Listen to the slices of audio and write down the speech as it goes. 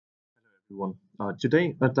Everyone.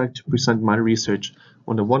 Today I'd like to present my research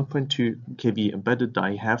on the 1.2 kV embedded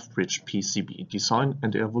die half-bridge PCB design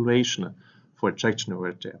and evaluation for traction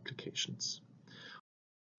inverter applications.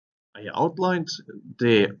 I outlined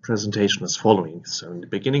the presentation as following. So in the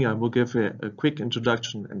beginning I will give a quick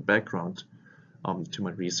introduction and background to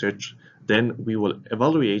my research. Then we will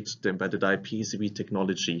evaluate the embedded die PCB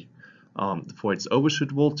technology for its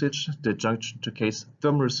overshoot voltage, the junction to case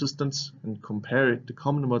thermal resistance, and compare the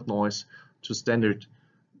common mode noise to standard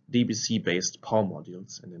DBC based power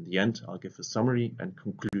modules. And in the end, I'll give a summary and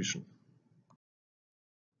conclusion.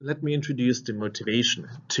 Let me introduce the motivation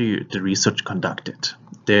to the research conducted.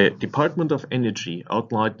 The Department of Energy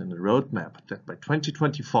outlined in the roadmap that by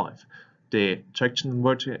 2025, the traction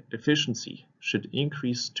inverter efficiency should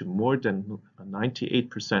increase to more than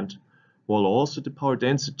 98%, while also the power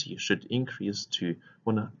density should increase to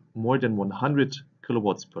more than 100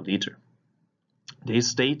 kilowatts per liter. They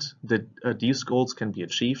state that these goals can be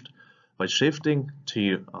achieved by shifting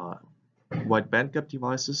to wide bandgap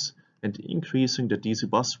devices and increasing the DC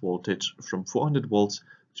bus voltage from 400 volts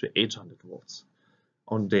to 800 volts.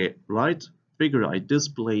 On the right figure, I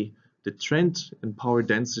display the trend in power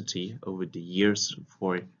density over the years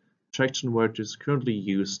for traction inverters currently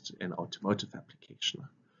used in automotive application.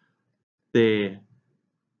 The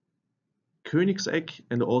Koenigsegg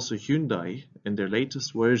and also Hyundai in their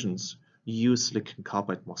latest versions use silicon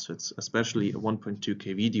carbide MOSFETs, especially 1.2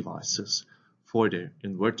 kV devices, for their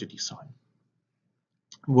inverter design.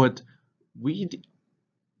 What we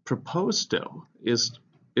propose though is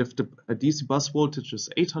if the DC bus voltage is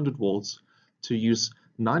 800 volts to use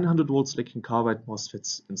 900 volt silicon carbide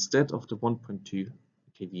MOSFETs instead of the 1.2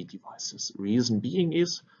 kV devices. Reason being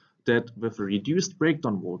is that with a reduced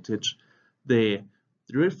breakdown voltage, the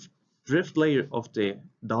drift layer of the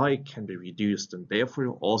die can be reduced and therefore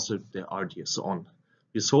also the RDS on,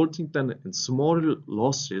 resulting then in smaller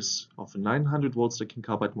losses of a 900 volt silicon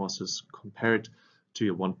carbide MOSFET compared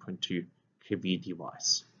to a 1.2 kV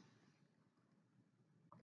device.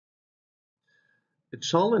 The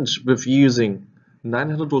challenge with using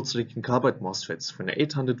 900 volt silicon carbide MOSFETs for an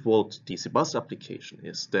 800 volt DC bus application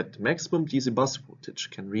is that the maximum DC bus voltage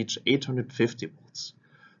can reach 850 volts.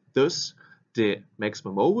 Thus, the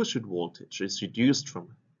maximum overshoot voltage is reduced from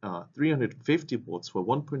 350 volts for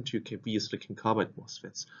 1.2 kV silicon carbide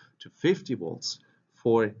MOSFETs to 50 volts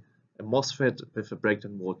for a MOSFET with a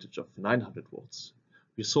breakdown voltage of 900 volts,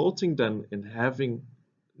 resulting then in having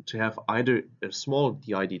to have either a small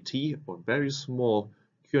DIDT or very small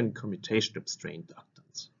current commutation of strain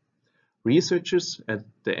inductance. Researchers at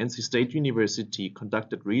the NC State University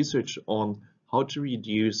conducted research on how to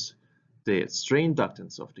reduce the strain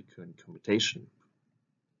inductance of the current commutation.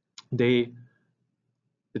 They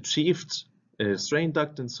achieved a strain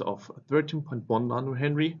inductance of 13.1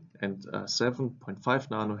 nanohenry and 7.5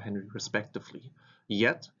 nanohenry respectively.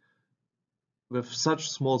 Yet, with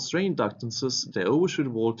such small strain inductances, the overshoot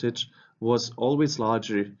voltage was always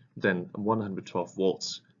larger than 112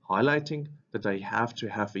 volts, highlighting that I have to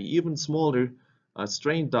have an even smaller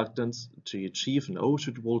strain inductance to achieve an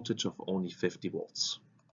overshoot voltage of only 50 volts.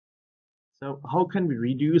 So how can we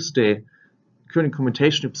reduce the current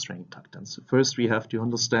commutation of strain inductance? First, we have to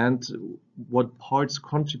understand what parts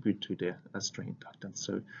contribute to the strain inductance.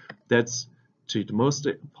 So that's to the most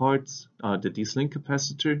parts, the DC link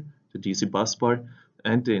capacitor, the DC busbar,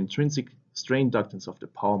 and the intrinsic strain inductance of the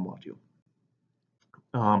power module.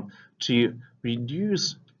 To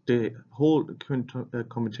reduce the whole current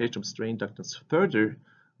commutation of strain inductance further,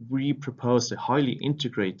 we propose a highly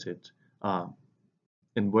integrated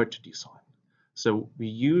inverter design. So we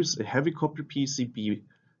use a heavy copper PCB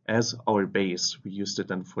as our base. We used it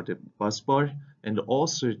then for the busbar and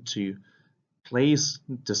also to place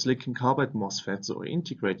the silicon carbide MOSFETs or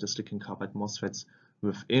integrate the silicon carbide MOSFETs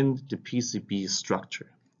within the PCB structure.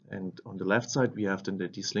 And on the left side we have then the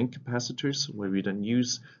DC link capacitors, where we then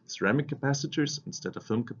use ceramic capacitors instead of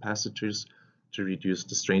film capacitors to reduce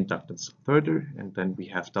the strain inductance further. And then we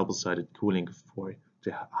have double-sided cooling for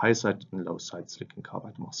the high side and low side silicon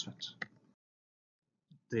carbide MOSFET.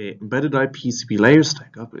 The embedded die PCB layer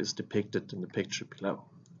stack-up is depicted in the picture below.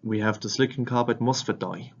 We have the silicon carbide MOSFET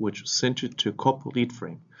die, which is sintered to a copper lead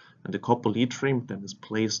frame, and the copper lead frame then is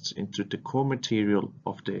placed into the core material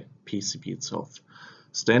of the PCB itself.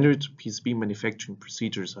 Standard PCB manufacturing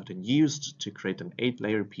procedures are then used to create an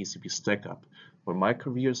 8-layer PCB stack-up, where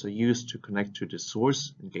microvias are used to connect to the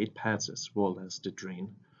source and gate pads as well as the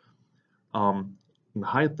drain.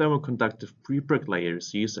 High thermoconductive prepreg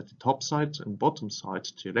layers used at the top side and bottom side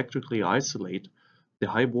to electrically isolate the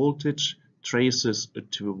high voltage traces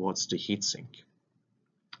towards the heatsink.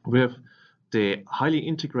 With the highly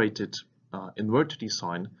integrated inverter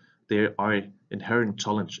design, there are inherent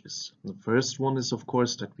challenges. The first one is, of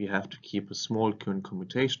course, that we have to keep a small current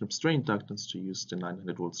commutation of stray inductance to use the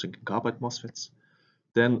 900 volt silicon carbide MOSFETs.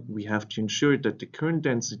 Then we have to ensure that the current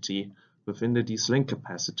density within the DC link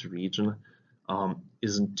capacitor region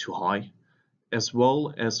isn't too high, as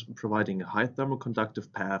well as providing a high thermal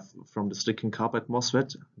conductive path from the silicon carbide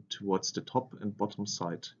MOSFET towards the top and bottom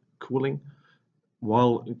side cooling,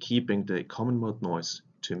 while keeping the common mode noise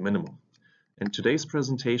to a minimum. In today's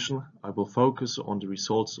presentation, I will focus on the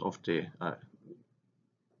results of the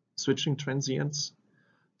switching transients,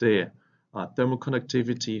 the thermal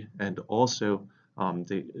conductivity, and also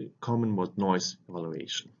the common mode noise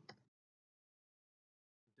evaluation.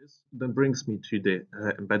 This then brings me to the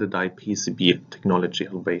embedded die PCB technology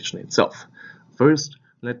evaluation itself. First,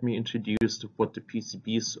 let me introduce what the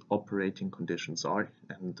PCB's operating conditions are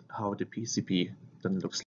and how the PCB then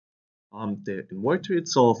looks like. The inverter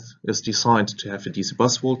itself is designed to have a DC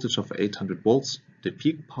bus voltage of 800 volts. The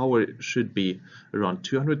peak power should be around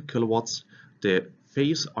 200 kilowatts. The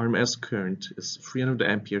phase RMS current is 300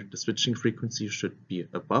 ampere. The switching frequency should be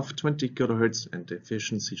above 20 kilohertz, and the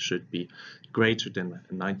efficiency should be greater than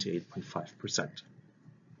 98.5%.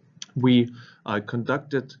 We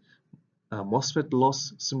conducted MOSFET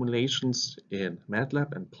loss simulations in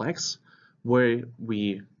MATLAB and Plex, where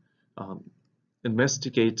we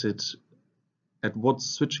investigated at what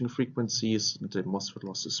switching frequencies the MOSFET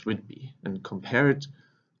losses would be, and compared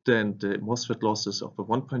then the MOSFET losses of a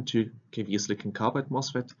 1.2 kV silicon carbide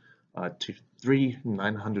MOSFET to 3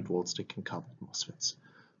 900 volt silicon carbide MOSFETs.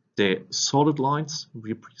 The solid lines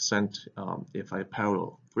represent if I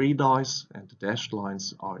parallel 3 dies, and the dashed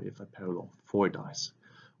lines are if I parallel 4 dies.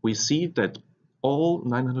 We see that all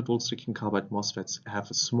 900 volt silicon carbide MOSFETs have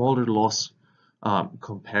a smaller loss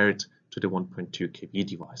compared to the 1.2 kV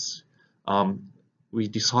device. We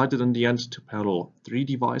decided in the end to parallel 3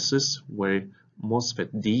 devices where MOSFET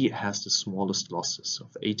D has the smallest losses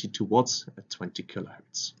of 82 watts at 20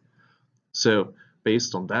 kilohertz. So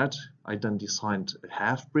based on that, I then designed a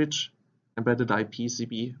half-bridge embedded die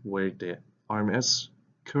PCB where the RMS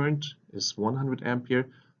current is 100 ampere,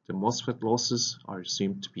 the MOSFET losses are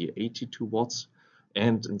assumed to be 82 watts,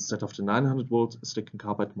 and instead of the 900 volt silicon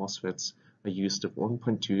carbide MOSFETs, I used the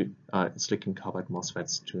 1.2 silicon carbide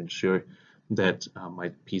MOSFETs to ensure that my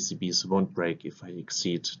PCBs won't break if I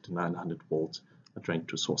exceed the 900 volt drain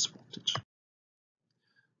to source voltage.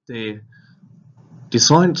 The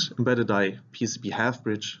designed embedded die PCB half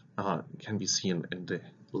bridge can be seen in the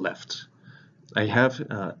left. I have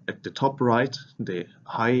at the top right the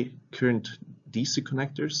high current DC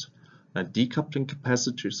connectors, decoupling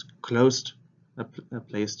capacitors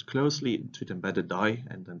placed closely to the embedded die,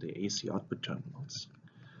 and then the AC output terminals.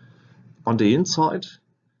 On the inside,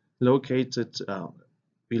 located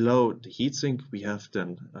below the heatsink, we have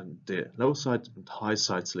then the low side and high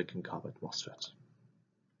side silicon carbide MOSFET.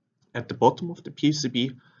 At the bottom of the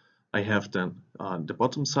PCB, I have then the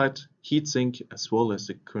bottom side heatsink as well as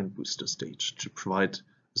the current booster stage to provide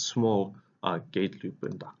a small gate loop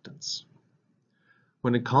inductance.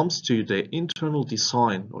 When it comes to the internal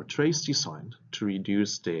design or trace design to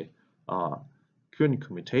reduce the current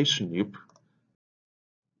commutation loop,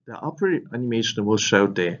 the upper animation will show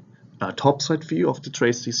the top side view of the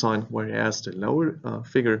trace design, whereas the lower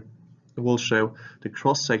figure will show the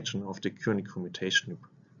cross section of the current commutation loop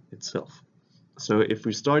itself. So if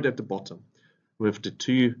we start at the bottom with the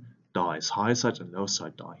 2 dies, high side and low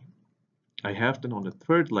side die, I have then on the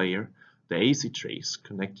third layer the AC trace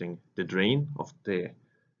connecting the drain of the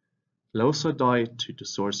low side die to the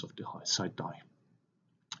source of the high side die.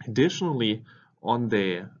 Additionally, on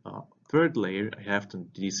the third layer, I have the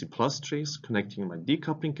DC plus trace connecting my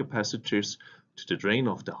decoupling capacitors to the drain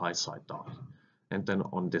of the high side die. And then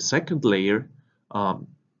on the second layer,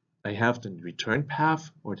 I have the return path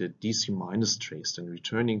or the DC minus trace, then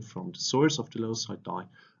returning from the source of the low side die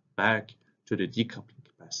back to the decoupling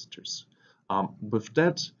capacitors. With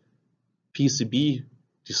that PCB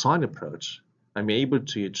design approach, I'm able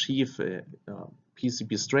to achieve a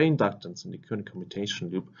PCB stray inductance in the current commutation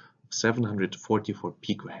loop of 744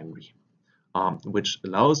 picohenry, which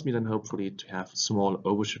allows me then hopefully to have small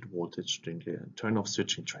overshoot voltage during the turn-off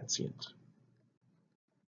switching transient.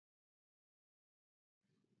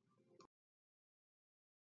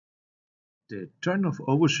 The turn-off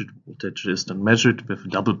overshoot voltage is then measured with a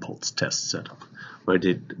double pulse test setup, where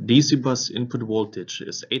the DC bus input voltage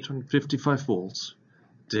is 855 volts,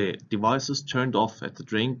 the device is turned off at the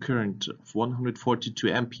drain current of 142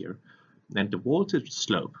 ampere, and the voltage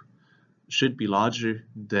slope should be larger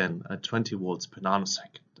than 20 volts per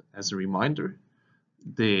nanosecond. As a reminder,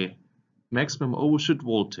 the maximum overshoot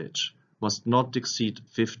voltage must not exceed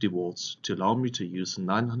 50 volts to allow me to use a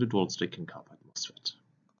 900 volt silicon carbide MOSFET.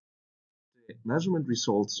 The measurement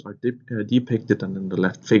results are depicted in the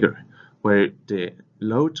left figure, where the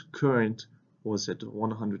load current was at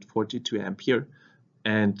 142 ampere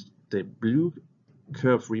and the blue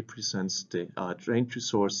curve represents the drain to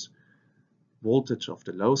source voltage of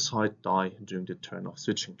the low side die during the turn-off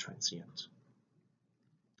switching transient.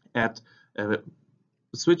 At a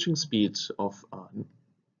switching speed of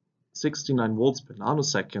 69 volts per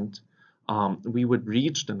nanosecond, we would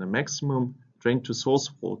reach then a maximum drain to source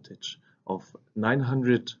voltage of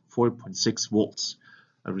 904.6 volts,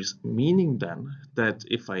 meaning then that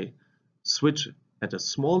if I switch at a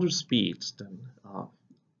smaller speed than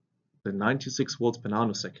the 96 volts per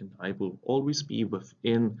nanosecond, I will always be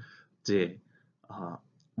within the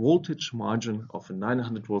voltage margin of a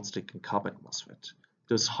 900 volt silicon carbide MOSFET,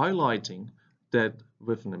 thus highlighting that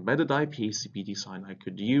with an embedded PCB design I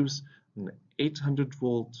could use an 800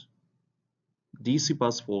 volt DC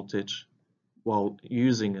bus voltage while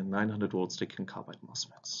using a 900 volt silicon carbide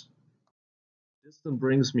MOSFETs. This then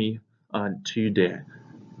brings me to the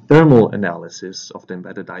thermal analysis of the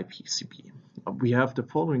embedded PCB. We have the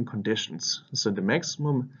following conditions. So the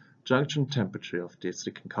maximum junction temperature of the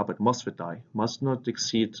silicon carbide MOSFET die must not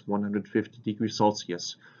exceed 150 degrees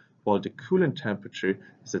Celsius, while the coolant temperature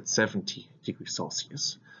is at 70 degrees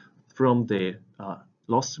Celsius. From the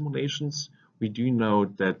loss simulations, we do know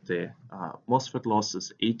that the MOSFET loss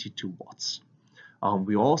is 82 watts.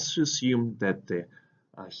 We also assume that the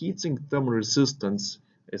heatsink thermal resistance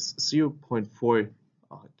is 0.4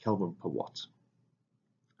 Kelvin per watt,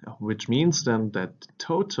 which means then that the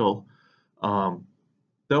total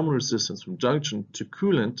thermal resistance from junction to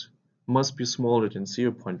coolant must be smaller than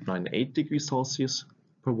 0.98 degrees Celsius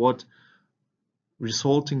per watt,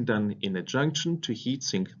 resulting then in a junction to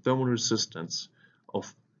heatsink thermal resistance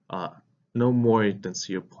of no more than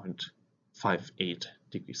 0.58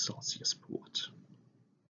 degrees Celsius per watt.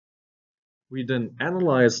 We then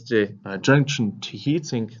analyze the junction to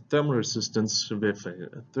heatsink thermal resistance with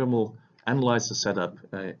a thermal analyzer setup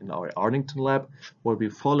in our Arlington lab, where we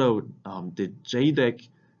follow the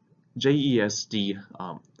JESD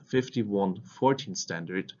 5114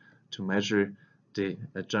 standard to measure the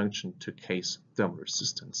junction to case thermal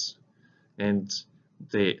resistance. And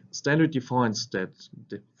the standard defines that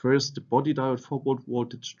the body diode 4 volt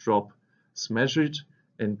voltage drop is measured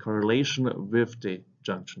in correlation with the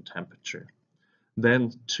junction temperature.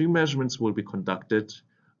 Then two measurements will be conducted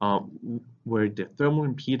where the thermal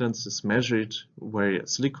impedance is measured, where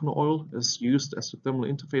silicon oil is used as the thermal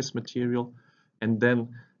interface material, and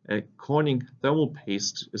then a Corning thermal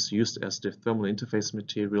paste is used as the thermal interface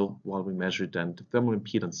material while we measure then the thermal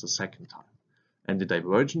impedance the second time. And the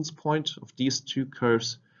divergence point of these two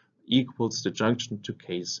curves equals the junction to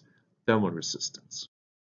case thermal resistance.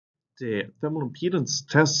 The thermal impedance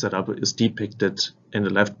test setup is depicted in the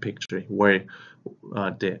left picture, where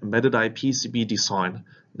the embedded PCB design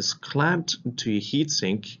is clamped to a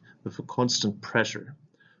heatsink with a constant pressure.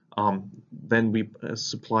 Then we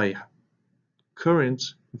supply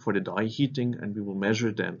current for the die heating, and we will measure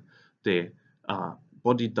then the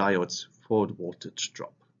body diodes for the voltage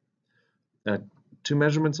drop. Two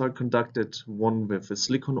measurements are conducted, one with a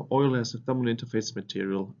silicon oil as a thermal interface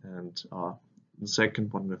material, and the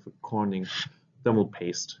second one with a Corning thermal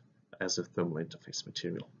paste as a thermal interface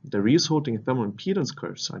material. The resulting thermal impedance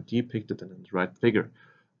curves are depicted in the right figure,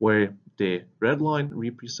 where the red line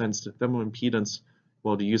represents the thermal impedance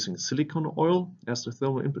while using silicon oil as the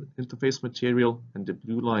thermal interface material, and the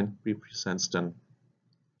blue line represents then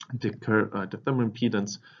the thermal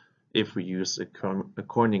impedance if we use a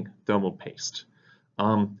Corning thermal paste.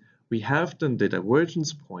 We have then the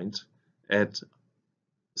divergence point at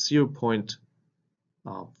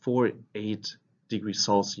 0.48 degrees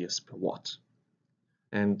Celsius per watt.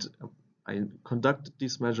 And I conducted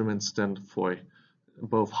these measurements then for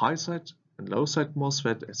both high side and low side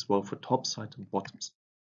MOSFET, as well for top side and bottom side.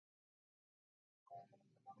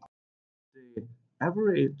 The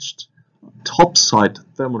averaged top side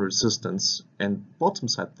thermal resistance and bottom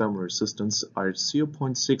side thermal resistance are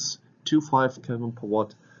 0.625 Kelvin per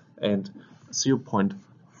watt and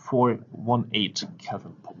 0.418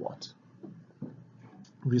 Kelvin per watt,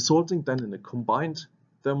 resulting then in a combined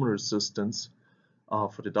thermal resistance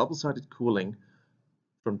for the double-sided cooling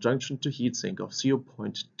from junction to heatsink of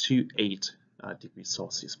 0.28 degrees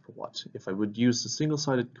Celsius per watt. If I would use the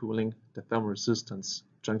single-sided cooling, the thermal resistance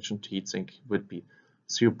junction to heatsink would be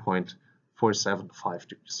 0.475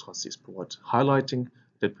 degrees Celsius per watt, highlighting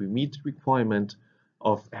that we meet the requirement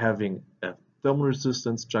of having a thermal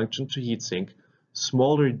resistance junction to heatsink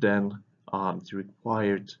smaller than the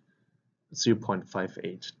required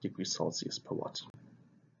 0.58 degrees Celsius per watt.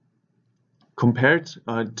 Compared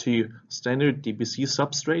to standard DBC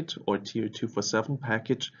substrate or TO247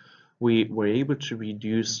 package, we were able to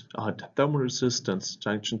reduce the thermal resistance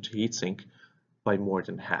junction to heatsink by more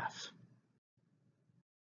than half.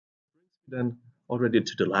 Then already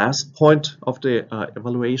to the last point of the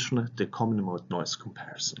evaluation, the common mode noise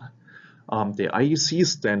comparison. The IEC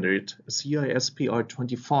standard CISPR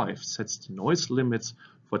 25 sets the noise limits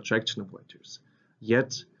for traction inverters,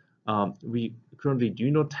 yet we currently do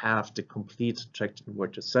not have the complete traction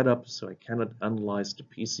inverter setup, so I cannot analyze the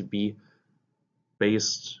PCB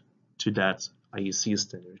based to that IEC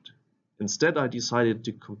standard. Instead, I decided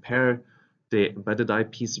to compare the embedded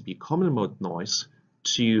PCB common mode noise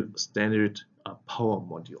to standard power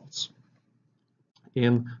modules.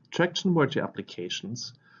 In traction inverter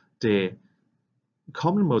applications, the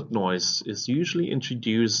common mode noise is usually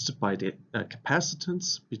introduced by the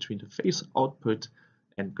capacitance between the phase output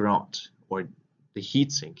and ground, or the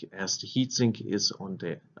heatsink, as the heatsink is on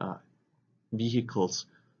the vehicle's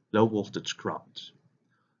low voltage ground.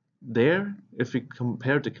 There, if we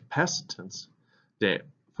compare the capacitance, the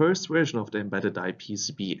first version of the embedded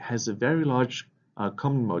PCB has a very large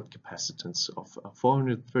common mode capacitance of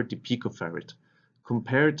 430 picofarad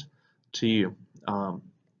compared to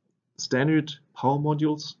standard power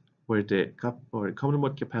modules where the common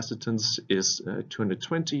mode capacitance is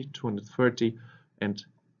 220, 230 and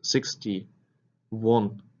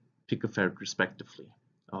 61 picofarad respectively.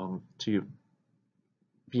 To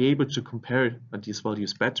be able to compare these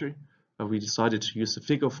values better, we decided to use the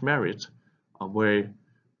figure of merit where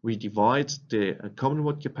we divide the common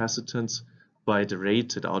mode capacitance by the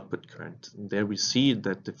rated output current. And there we see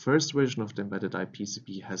that the first version of the embedded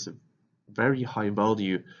PCB has a very high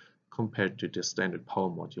value compared to the standard power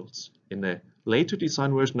modules. In a later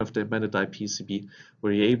design version of the embedded PCB,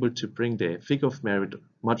 we're able to bring the figure of merit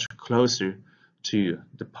much closer to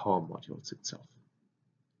the power modules itself.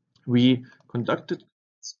 We conducted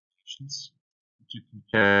simulations to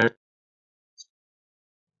compare.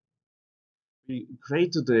 We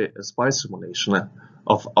created a SPICE simulation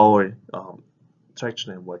of our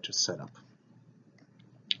traction inverter setup.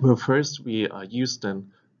 Well, first we used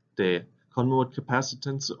then the common mode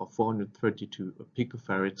capacitance of 432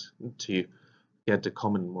 picofarad to get the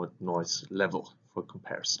common mode noise level for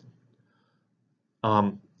comparison.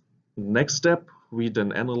 Next step, we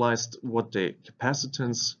then analyzed what the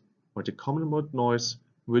capacitance or the common mode noise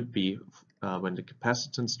would be when the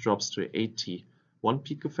capacitance drops to 81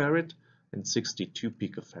 picofarad and 62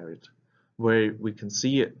 picofarad, where we can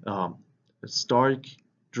see a stark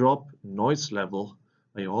drop noise level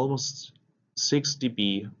by almost 6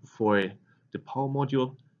 dB for the power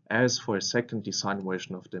module as for a second design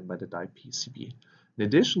version of the embedded PCB. In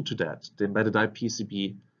addition to that, the embedded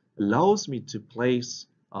PCB allows me to place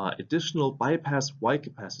additional bypass Y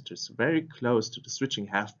capacitors very close to the switching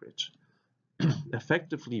half bridge,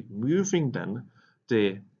 effectively moving then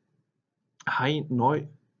the high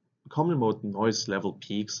common mode noise level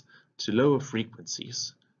peaks to lower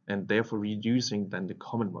frequencies and therefore reducing then the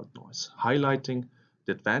common mode noise, highlighting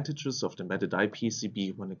the advantages of the embedded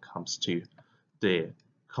PCB when it comes to the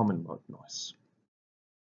common mode noise.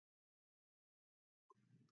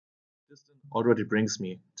 This then already brings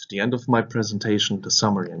me to the end of my presentation, the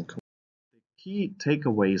summary and conclusion. The key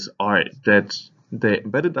takeaways are that the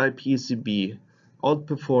embedded PCB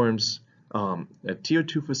outperforms a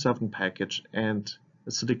TO247 package and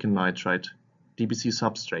a silicon nitride DBC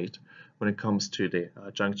substrate when it comes to the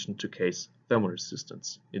junction to case thermal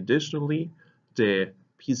resistance. Additionally, the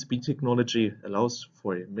PCB technology allows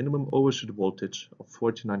for a minimum overshoot voltage of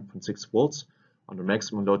 49.6 volts under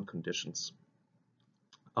maximum load conditions.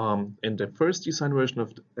 In the first design version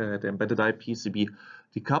of the embedded PCB,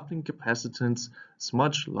 the coupling capacitance is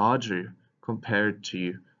much larger compared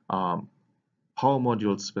to power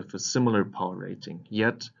modules with a similar power rating,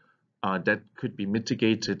 yet that could be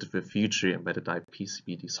mitigated with future embedded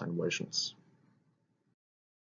PCB design versions.